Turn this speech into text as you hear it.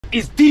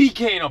It's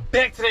DDK and I'm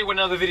back today with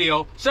another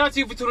video. Shout out to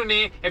you for tuning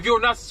in. If you're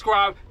not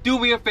subscribed, do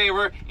me a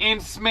favor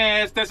and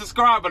smash that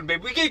subscribe button,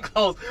 baby. We getting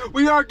close.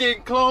 We are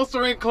getting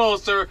closer and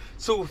closer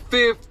to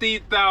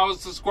 50,000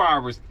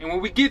 subscribers. And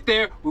when we get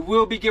there, we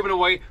will be giving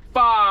away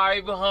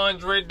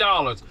 $500.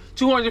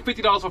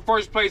 $250 for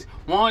first place,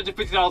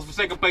 $150 for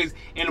second place,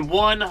 and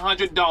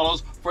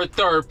 $100 for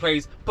third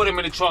place. Put them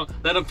in the trunk,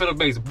 let them fill the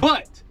base.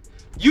 But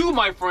you,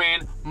 my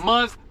friend,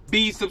 must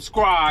be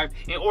subscribed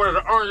in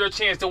order to earn your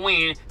chance to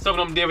win some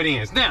of them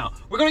dividends. Now,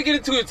 we're gonna get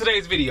into it in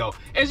today's video.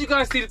 As you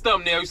guys see the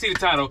thumbnail, you see the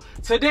title.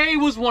 Today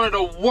was one of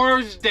the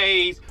worst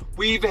days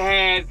we've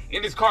had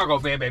in this cargo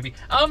van, baby.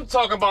 I'm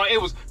talking about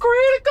it was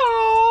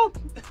critical.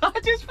 I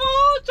just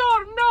want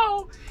y'all to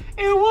know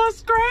it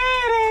was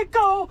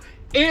critical.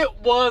 It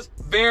was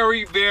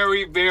very,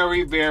 very,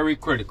 very, very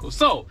critical.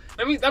 So,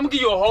 I'm gonna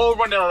give you a whole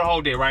rundown of the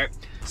whole day, right?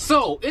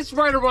 So, it's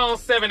right around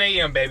 7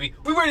 a.m., baby.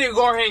 We're ready to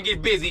go ahead and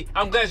get busy.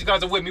 I'm glad you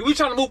guys are with me. We're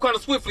trying to move kind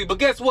of swiftly, but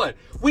guess what?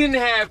 We didn't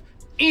have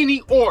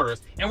any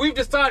orders. And we've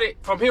decided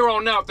from here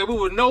on out that we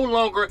will no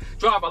longer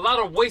drive a lot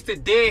of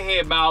wasted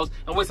deadhead miles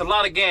and waste a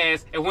lot of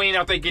gas and we ain't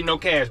out there getting no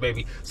cash,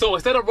 baby. So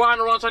instead of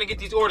riding around trying to get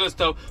these orders and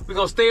stuff, we're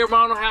gonna stay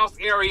around the house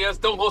areas,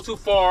 don't go too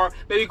far,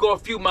 maybe go a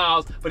few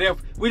miles. But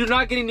if we do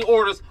not get any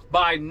orders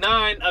by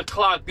 9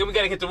 o'clock, then we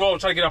gotta hit the road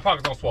and try to get our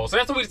pockets on swole. So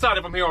that's what we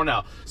decided from here on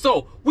out.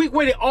 So we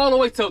waited all the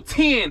way till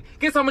 10.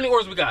 Guess how many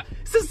orders we got?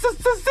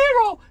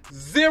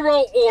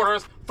 Zero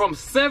orders from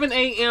 7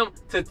 a.m.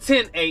 to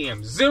 10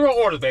 a.m. Zero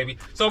orders, baby.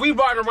 So we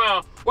riding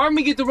around. Why when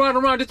we get to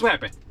riding around, this what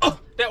happened.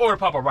 That order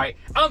pop up, right?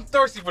 I'm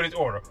thirsty for this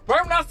order.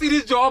 Right when I see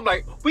this job, I'm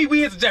like, we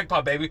hit the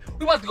jackpot, baby.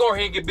 We about to go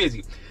ahead and get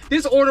busy.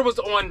 This order was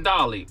on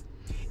Dolly.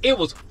 It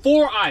was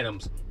 4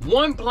 items.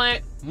 1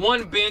 plant,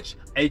 1 bench,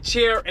 a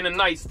chair, and a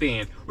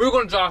nightstand. We were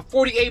gonna drive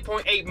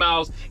 48.8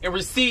 miles and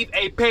receive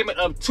a payment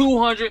of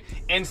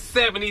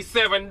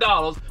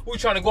 $277. We were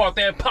trying to go out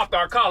there and pop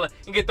our collar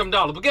and get them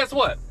dollars. But guess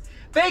what?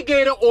 They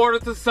gave the order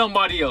to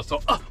somebody else.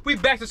 So we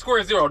back to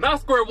square zero.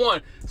 Not square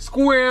one,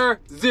 square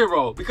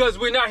zero. Because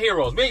we're not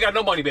heroes. We ain't got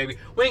no money, baby.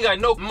 We ain't got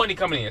no money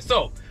coming in.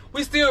 So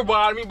we still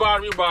ride. We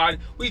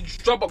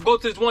drop up, go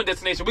to this one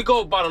destination. We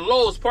go by the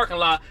Lowe's parking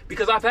lot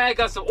because I've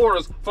got some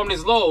orders from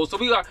this Lowe's. So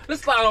we got,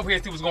 let's slide over here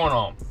and see what's going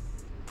on.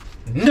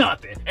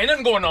 Nothing. Ain't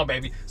nothing going on,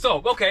 baby.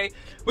 So, okay.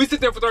 We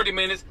sit there for 30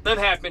 minutes.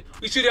 Nothing happened.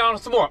 We shoot down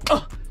some more.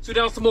 Shoot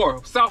down some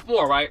more.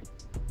 Sophomore, right?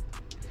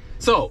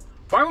 So,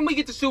 right when we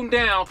get to shooting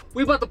down,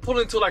 we about to pull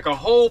into like a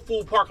whole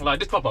full parking lot.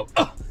 Just pop up.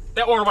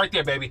 That order right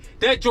there, baby.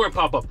 That joint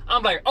pop up.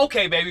 I'm like,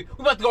 okay, baby.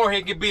 We about to go ahead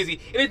and get busy.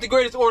 It ain't the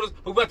greatest orders,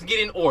 but we about to get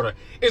in order.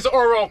 It's an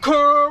order on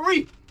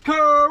curry.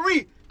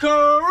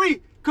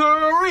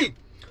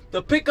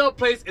 The pickup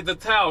place is the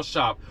towel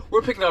shop.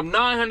 We're picking up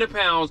 900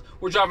 pounds.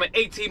 We're driving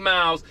 18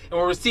 miles, and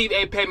we'll receive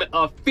a payment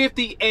of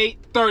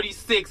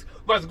 $58.36.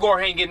 We're about to go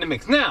ahead and get in the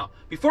mix. Now,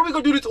 before we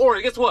go do this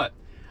order, guess what?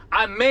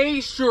 I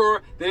made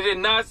sure that it did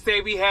not say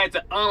we had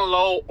to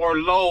unload or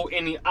load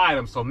any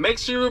items. So make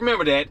sure you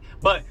remember that.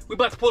 But we're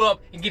about to pull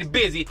up and get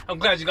busy. I'm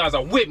glad you guys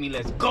are with me.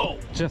 Let's go.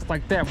 Just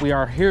like that, we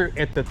are here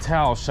at the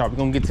towel shop. We're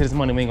gonna get to this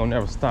money. We ain't gonna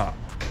never stop.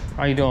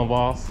 How you doing,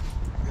 boss?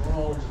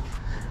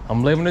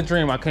 I'm living the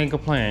dream. I can't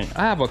complain.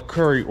 I have a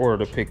curry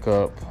order to pick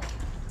up.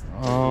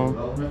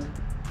 You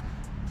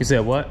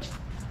said what?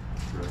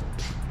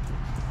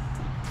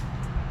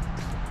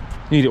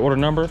 You need the order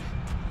number?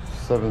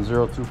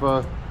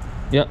 7025.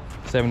 Yep,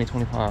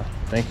 7025.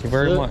 Thank you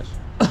very much.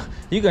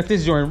 You got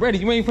this joint ready.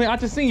 You ain't playing. I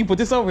just seen you put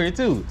this over here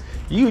too.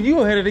 You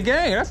ahead of the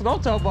game. That's what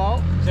I'm talking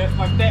about. Just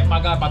like that, my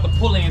guy about to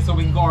pull in so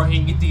we can go ahead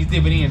and get these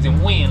dividends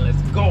and win.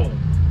 Let's go.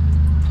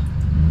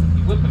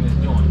 You whipping this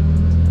joint.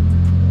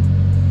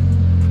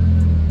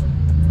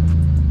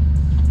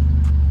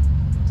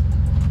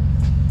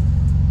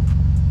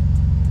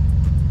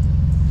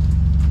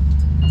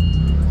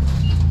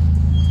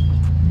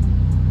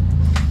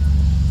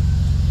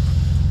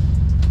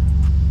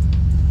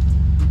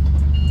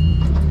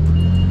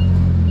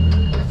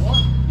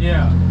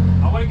 Yeah,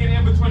 I want to get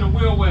in between the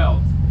wheel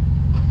wells.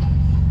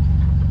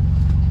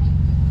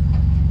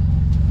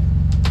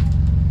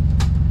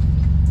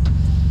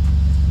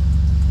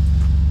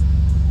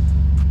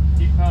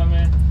 Keep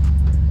coming.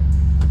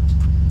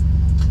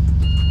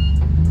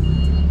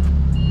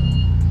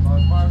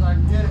 As far as I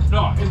can get it.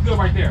 No, it's good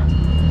right there.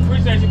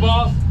 Appreciate you,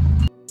 boss.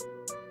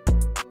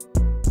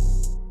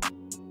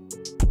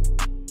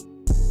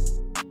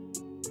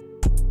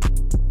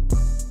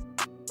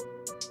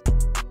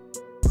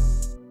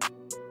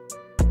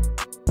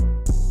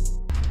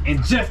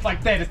 And just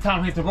like that, it's time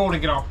to hit the road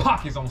and get our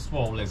pockets on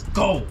swole. Let's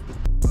go.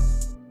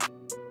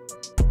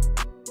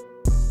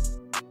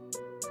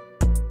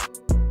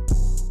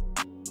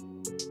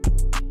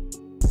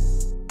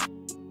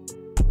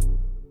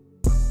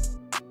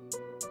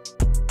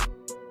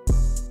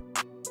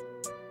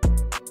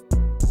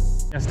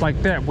 Just like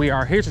that, we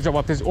are here to drop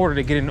off this order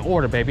to get in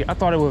order, baby. I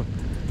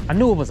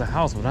knew it was a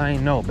house, but I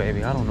ain't know,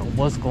 baby. I don't know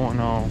what's going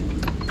on.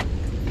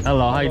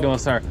 Hello, how you doing,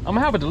 sir? I'm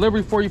gonna have a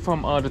delivery for you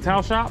from the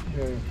towel shop.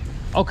 Yeah.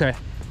 Okay.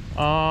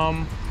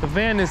 The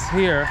van is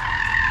here.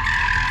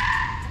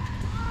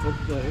 What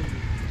the heck?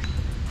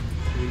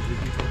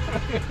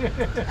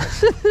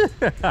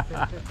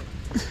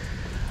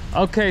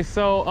 Okay,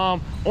 so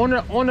on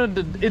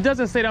the it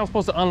doesn't say that I'm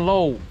supposed to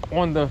unload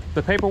on the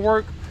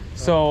paperwork.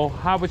 So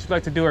how would you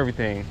like to do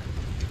everything?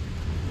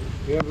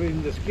 You have it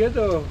in the skid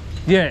or?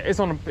 Yeah,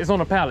 it's on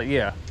the pallet.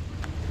 Yeah.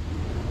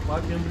 I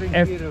can bring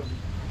it.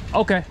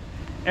 Okay.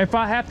 If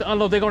I have to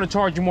unload, they're gonna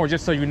charge you more,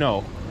 just so you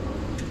know.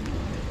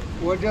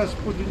 Well, just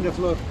put in the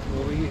floor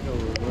over here or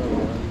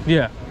wherever.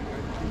 Yeah.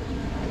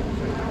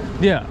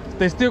 Yeah,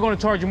 they're still gonna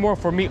charge you more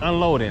for me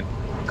unloading,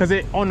 cause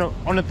it on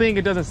the thing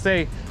it doesn't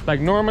say like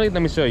normally.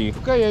 Let me show you.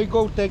 Okay, I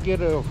go take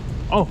it off.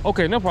 Oh,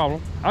 okay, no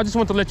problem. I just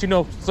want to let you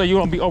know so you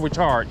don't be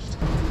overcharged.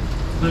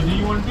 So do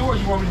you want to do it or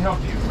you want me to help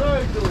you? No,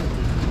 I do it.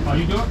 Oh,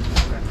 you do it?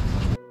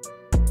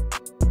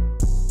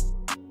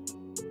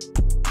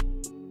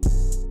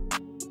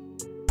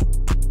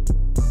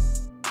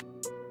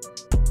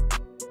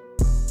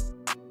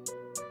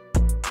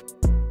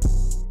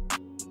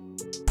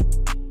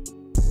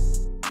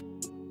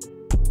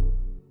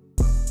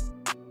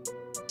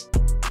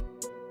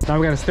 Now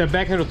we gotta step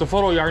back here with the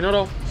photo. You already know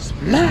though?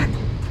 Smack!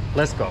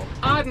 Let's go.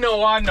 I know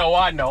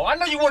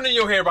you want it in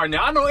your head right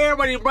now. I know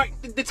everybody right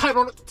the type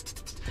on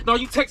no,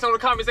 you text on the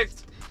comment section.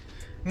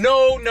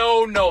 No,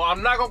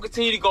 I'm not gonna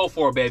continue to go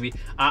for it, baby.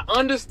 I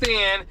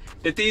understand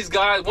that these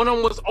guys, one of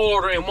them was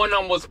older and one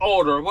of them was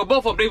older. Well,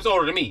 both of them, they was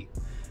older than me.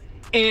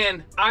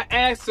 And I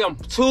asked him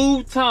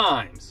 2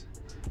 times,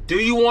 do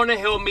you want to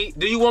help me?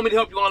 Do you want me to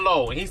help you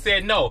unload? And he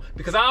said no,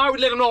 because I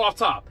already let him know off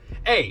top.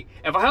 Hey,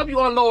 if I help you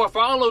unload, if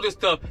I unload this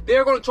stuff,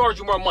 they're going to charge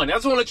you more money. I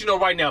just want to let you know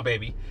right now,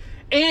 baby.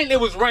 And it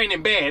was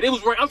raining bad. It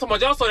was rain. I'm talking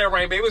about y'all saw that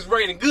rain, baby. It was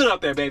raining good up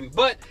there, baby.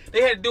 But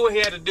they had to do what he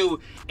had to do.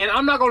 And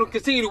I'm not going to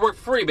continue to work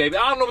for free, baby.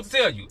 I don't know what to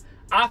tell you.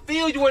 I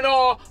feel you and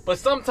all, but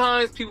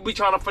sometimes people be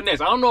trying to finesse.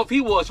 I don't know if he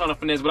was trying to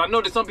finesse, but I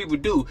know that some people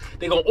do.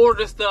 They're going to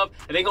order this stuff,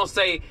 and they're going to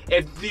say,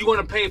 if you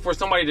want to pay for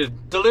somebody to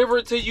deliver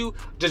it to you,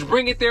 just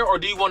bring it there, or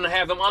do you want to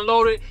have them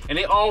unload it? And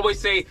they always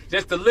say,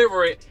 just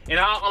deliver it, and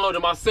I'll unload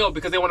it myself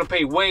because they want to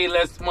pay way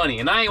less money.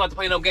 And I ain't about to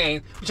play no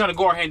games. We're trying to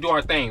go ahead and do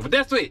our thing. But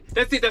that's it.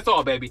 That's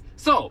all, baby.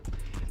 So,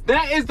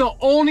 that is the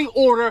only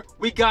order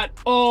we got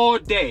all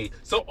day.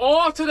 So,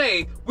 all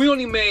today, we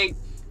only made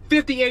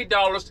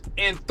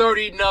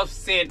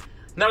 $58.30.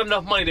 Not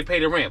enough money to pay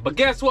the rent. But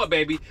guess what,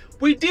 baby?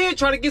 We did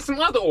try to get some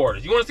other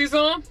orders. You want to see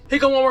some? Here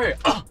go one right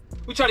here.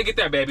 We tried to get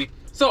that, baby.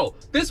 So,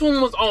 this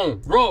one was on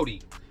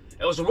Roadie.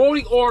 It was a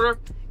Roadie order.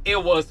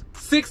 It was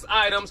 6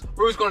 items.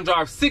 We was going to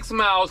drive 6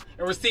 miles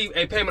and receive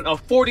a payment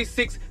of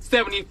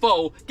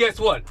 $46.74. Guess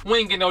what? We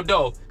ain't get no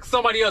dough.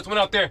 Somebody else went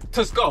out there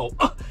to score.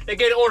 They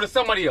gave the order to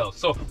somebody else.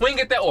 So, we ain't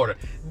get that order.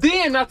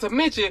 Then, not to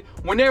mention,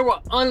 when they were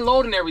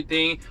unloading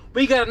everything,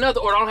 we got another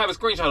order. I don't have a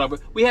screenshot of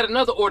it. We had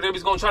another order that we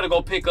was going to try to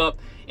go pick up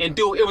and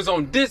do. It was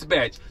on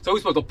dispatch. So, we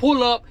supposed to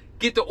pull up,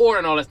 get the order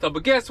and all that stuff.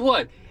 But guess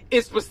what?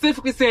 It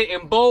specifically said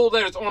in bold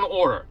letters on the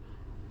order,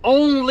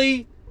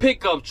 only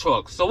pickup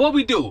trucks. So, what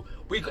we do?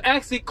 We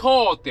actually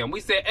called them.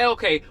 We said,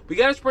 okay, we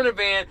got a Sprinter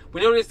van.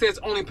 We know that it says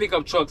only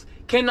pickup trucks.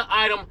 Can the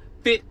item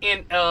fit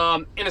in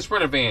a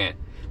Sprinter van?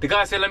 The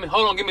guy said,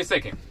 hold on, give me a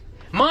second.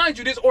 Mind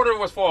you, this order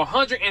was for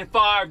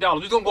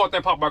 $105. We're gonna go out there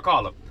and pop our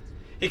collar.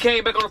 He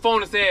came back on the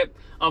phone and said,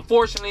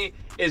 unfortunately,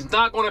 it's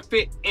not gonna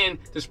fit in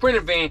the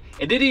Sprinter van.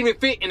 It didn't even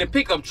fit in the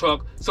pickup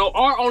truck. So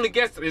our only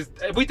guess is,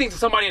 we think that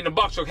somebody in the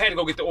box truck had to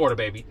go get the order,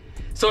 baby.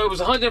 So it was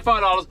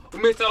 $105.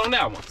 We missed out on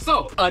that one.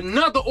 So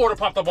another order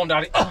popped up on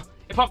Dolly.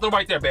 It popped up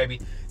right there, baby.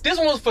 This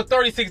one was for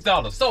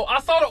 $36. So I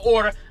saw the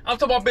order. I'm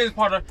talking about business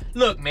partner.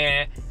 Look,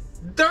 man,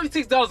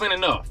 $36 ain't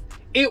enough.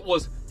 It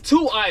was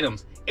 2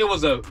 items. It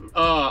was a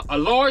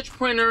large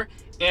printer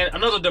and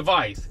another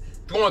device.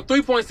 Going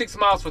 3.6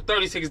 miles for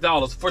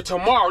 $36 for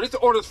tomorrow. This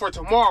order is for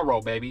tomorrow,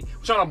 baby.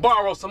 We're trying to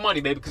borrow some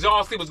money, baby, because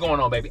y'all see what's going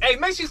on, baby. Hey,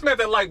 make sure you smash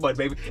that like button,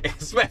 baby, and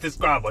smash the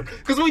subscribe button,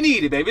 because we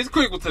need it, baby. It's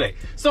critical today.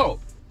 So,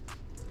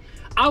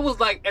 I was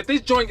like, if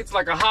this joint gets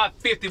like a hot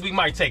 50, we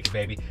might take it,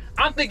 baby.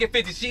 I'm thinking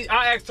 50.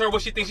 I asked her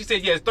what she thinks. She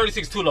said, yes,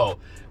 36 too low.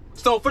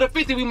 So for the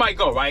 50, we might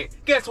go, right?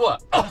 Guess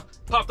what?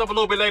 Popped up a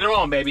little bit later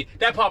on, baby.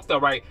 That popped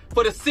up, right?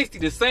 For the 60,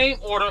 the same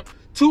order,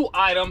 2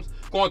 items,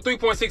 going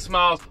 3.6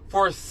 miles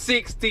for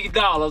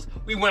 $60.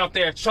 We went up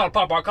there trying to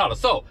pop our collar.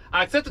 So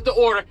I accepted the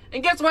order,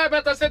 and guess what happened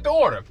after I accepted the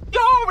order?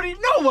 You already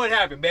know what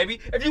happened, baby.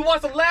 If you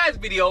watched the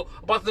last video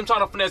about them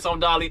trying to finesse on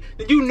Dolly,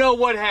 then you know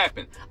what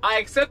happened. I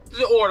accepted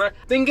the order,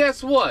 then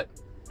guess what?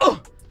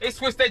 They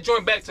switched that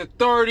joint back to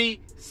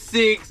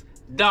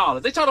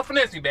 $36. They tried to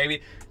finesse me,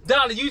 baby.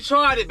 Dolly, you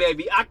tried it,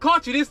 baby. I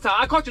caught you this time.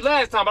 I caught you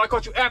last time, but I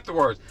caught you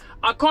afterwards.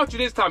 I caught you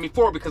this time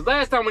before, because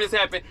last time when this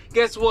happened,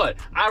 guess what?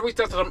 I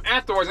reached out to them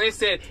afterwards, and they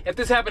said, if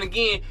this happened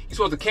again, you're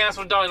supposed to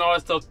cancel the Dolly and all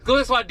that stuff. So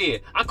that's what I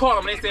did. I called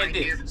them, and they said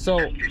this.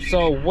 So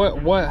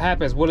what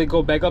happens? Will it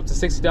go back up to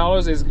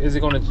 $60? Is it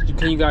gonna?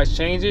 Can you guys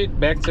change it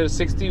back to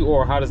 60,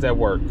 or how does that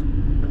work?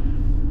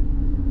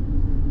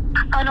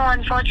 Oh no,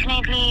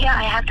 unfortunately,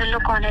 I have to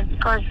look on it,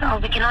 because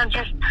we cannot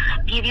just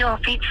give you a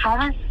fake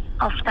promise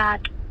of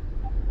that.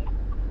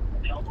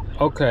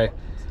 Okay.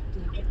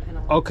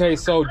 Okay,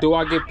 so do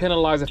I get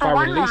penalized if So I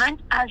one release?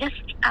 moment, I'll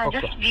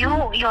just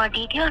view your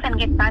details and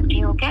get back to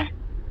you, okay?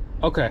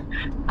 Okay.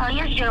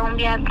 Yes, Jerome,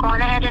 we have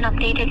gone ahead and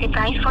updated the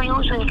price for you,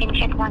 so you can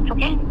check once,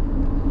 okay?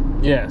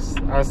 Yes,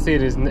 I see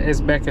it.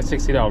 It's back at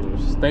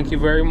 $60. Thank you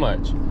very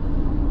much.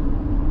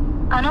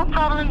 No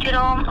problem,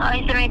 Jerome.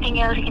 Is there anything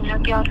else I can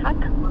help you out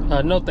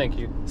with? No, thank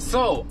you.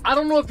 So, I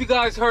don't know if you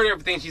guys heard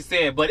everything she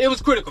said, but it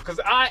was critical because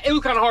it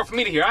was kind of hard for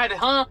me to hear. I had to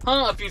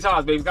a few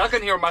times, baby. I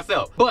couldn't hear it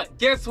myself. But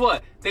guess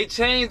what? They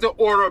changed the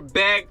order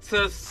back to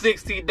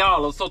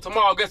 $60. So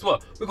tomorrow, guess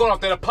what? We're going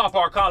out there to pop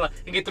our collar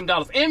and get them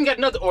dollars. And we got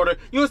another order.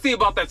 You'll see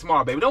about that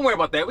tomorrow, baby. Don't worry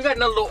about that. We got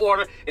another little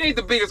order. It ain't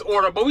the biggest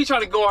order, but we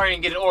trying to go ahead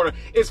and get an order.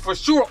 It's for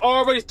sure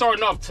already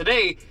starting off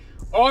today.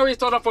 Already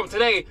started off from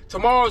today.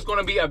 Tomorrow is going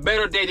to be a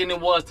better day than it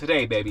was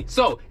today, baby.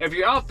 So if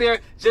you're out there,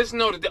 just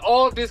know that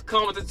all of this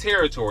comes with the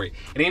territory.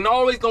 It ain't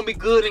always going to be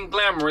good and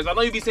glamorous. I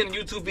know you be seeing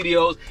YouTube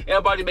videos,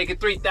 everybody making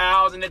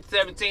 3,000 and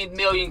 17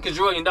 million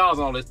quadrillion dollars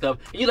and all this stuff.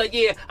 And you're like,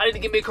 yeah, I need to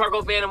get me a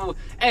cargo van.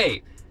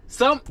 Hey,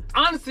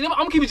 honestly, I'm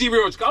gonna keep it G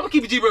real. I'm gonna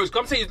keep it G real.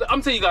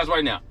 I'm telling you guys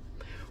right now.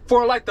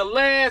 For like the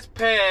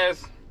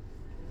past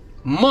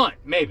month,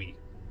 maybe,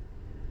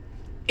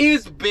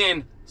 it's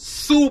been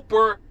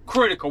super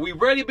critical. We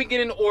rarely been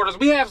getting orders.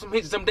 We have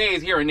some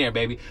days here and there,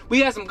 baby. We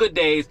have some good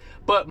days,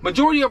 but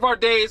majority of our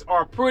days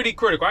are pretty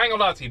critical. I ain't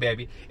gonna lie to you,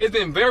 baby. It's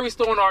been very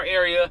slow in our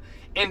area,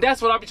 and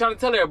that's what I be trying to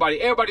tell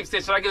everybody. Everybody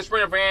says, should I get a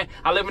Sprinter van?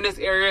 I live in this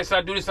area. Should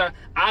I do this?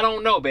 I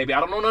don't know, baby. I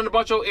don't know nothing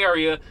about your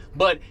area,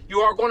 but you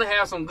are going to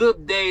have some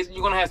good days, and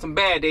you're going to have some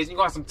bad days, and you're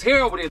going to have some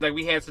terrible days like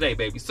we had today,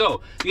 baby.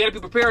 So you got to be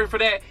prepared for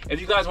that. If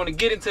you guys want to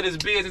get into this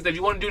business, if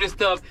you want to do this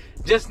stuff,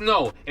 just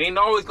know it ain't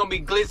always going to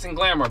be glitz and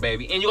glamour,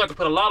 baby. And you got to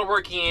put a lot of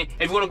work in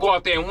if you want to go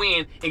out there and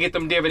win and get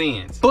them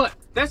dividends. But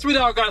that's really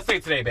all I gotta say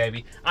today,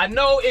 baby. I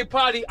know I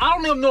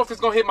don't even know if it's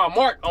gonna hit my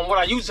mark on what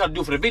I usually try to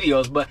do for the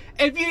videos, but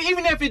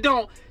even if it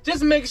don't,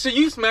 just make sure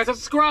you smash that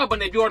subscribe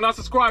button if you are not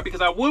subscribed,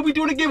 because I will be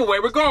doing a giveaway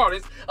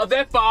regardless of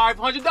that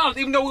 $500,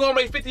 even though we're gonna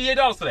make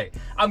 $58 today.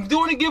 I'm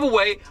doing a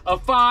giveaway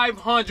of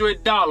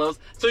 $500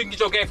 so you can get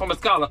your game from a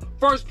scholar.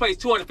 First place,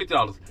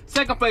 $250.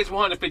 Second place,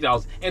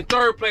 $150. And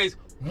third place,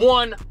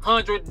 $100.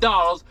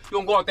 You're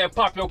gonna go out there and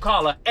pop your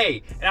collar.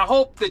 Hey, and I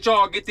hope that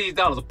y'all get these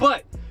dollars,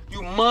 but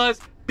you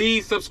must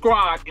be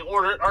subscribed in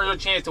order to earn your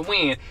chance to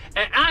win.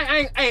 And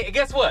hey,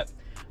 guess what?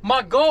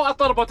 My goal, I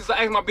thought about this,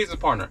 I asked my business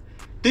partner,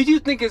 do you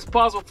think it's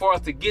possible for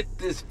us to get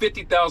this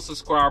 50,000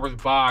 subscribers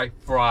by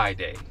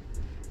Friday?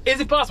 Is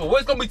it possible? Well,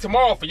 it's gonna be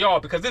tomorrow for y'all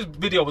because this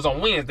video was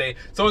on Wednesday.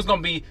 So it's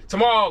gonna be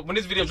tomorrow when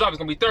this video drops, it's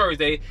gonna be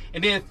Thursday,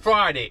 and then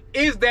Friday.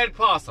 Is that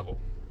possible?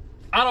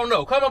 I don't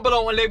know. Comment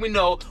below and let me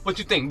know what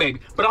you think, baby.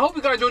 But I hope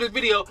you guys enjoyed this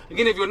video.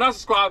 Again, if you're not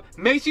subscribed,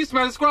 make sure you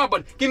smash the subscribe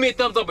button. Give me a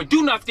thumbs up, but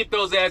do not skip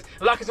those ads.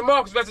 And like it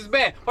tomorrow, because that's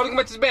bad. Why do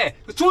it's bad?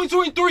 Because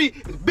 2023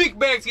 is big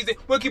bag season.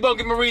 We'll keep on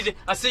giving my region.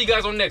 I'll see you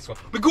guys on the next one.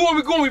 We're going,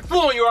 we're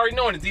flowing. You already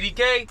know it. It's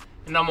DDK,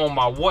 and I'm on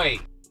my way.